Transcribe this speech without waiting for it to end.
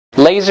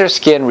Laser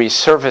skin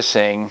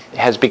resurfacing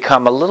has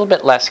become a little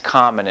bit less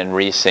common in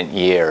recent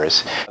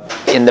years.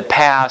 In the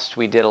past,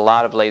 we did a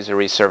lot of laser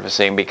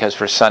resurfacing because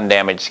for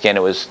sun-damaged skin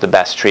it was the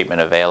best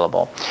treatment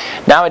available.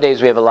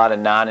 Nowadays we have a lot of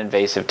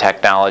non-invasive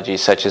technology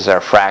such as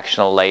our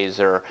fractional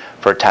laser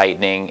for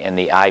tightening and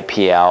the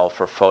IPL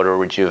for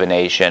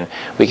photorejuvenation.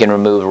 We can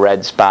remove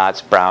red spots,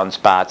 brown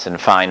spots,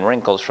 and fine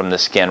wrinkles from the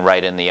skin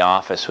right in the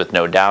office with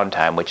no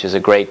downtime, which is a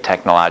great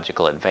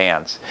technological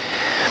advance.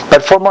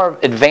 But for more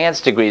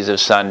advanced degrees of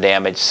sun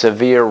damage,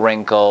 severe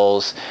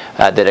wrinkles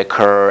that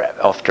occur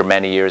after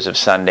many years of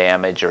sun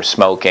damage or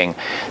smoking,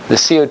 the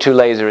CO2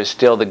 laser is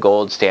still the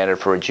gold standard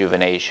for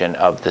rejuvenation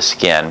of the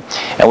skin.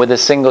 And with a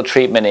single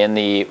treatment in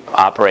the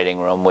operating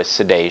room with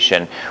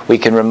sedation, we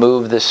can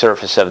remove the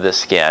surface of the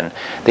skin.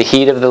 The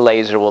heat of the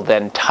laser will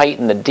then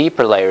tighten the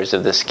deeper layers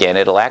of the skin.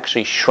 It'll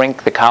actually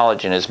shrink the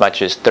collagen as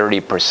much as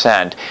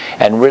 30%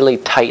 and really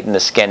tighten the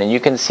skin. And you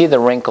can see the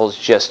wrinkles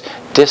just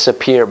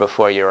disappear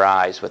before your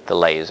eyes with the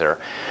laser.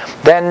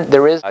 Then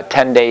there is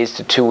 10 days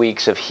to 2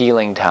 weeks of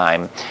healing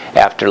time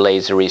after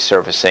laser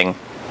resurfacing.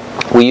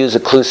 We use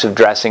occlusive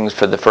dressings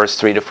for the first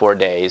 3 to 4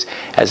 days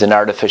as an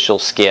artificial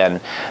skin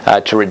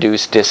to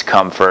reduce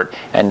discomfort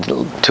and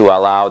to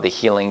allow the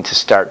healing to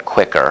start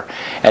quicker.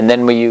 And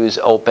then we use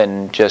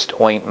open just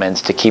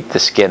ointments to keep the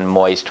skin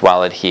moist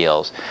while it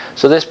heals.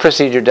 So this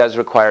procedure does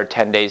require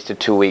 10 days to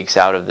 2 weeks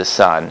out of the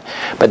sun.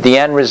 But the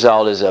end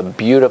result is a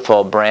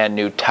beautiful, brand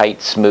new,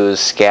 tight, smooth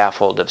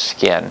scaffold of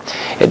skin.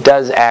 It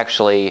does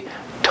actually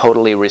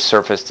totally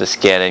resurface the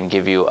skin and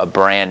give you a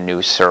brand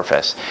new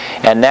surface.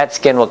 And that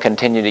skin will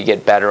continue to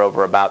get better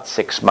over about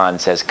 6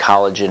 months as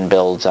collagen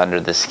builds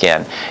under the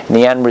skin. And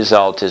the end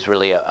result is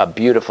really a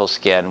beautiful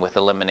skin with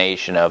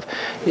elimination of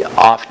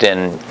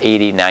often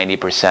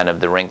 80–90% of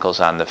the wrinkles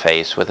on the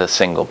face with a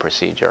single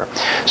procedure.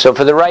 So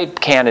for the right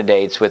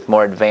candidates with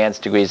more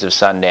advanced degrees of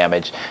sun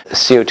damage,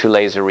 CO2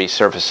 laser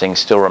resurfacing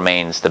still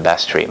remains the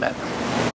best treatment.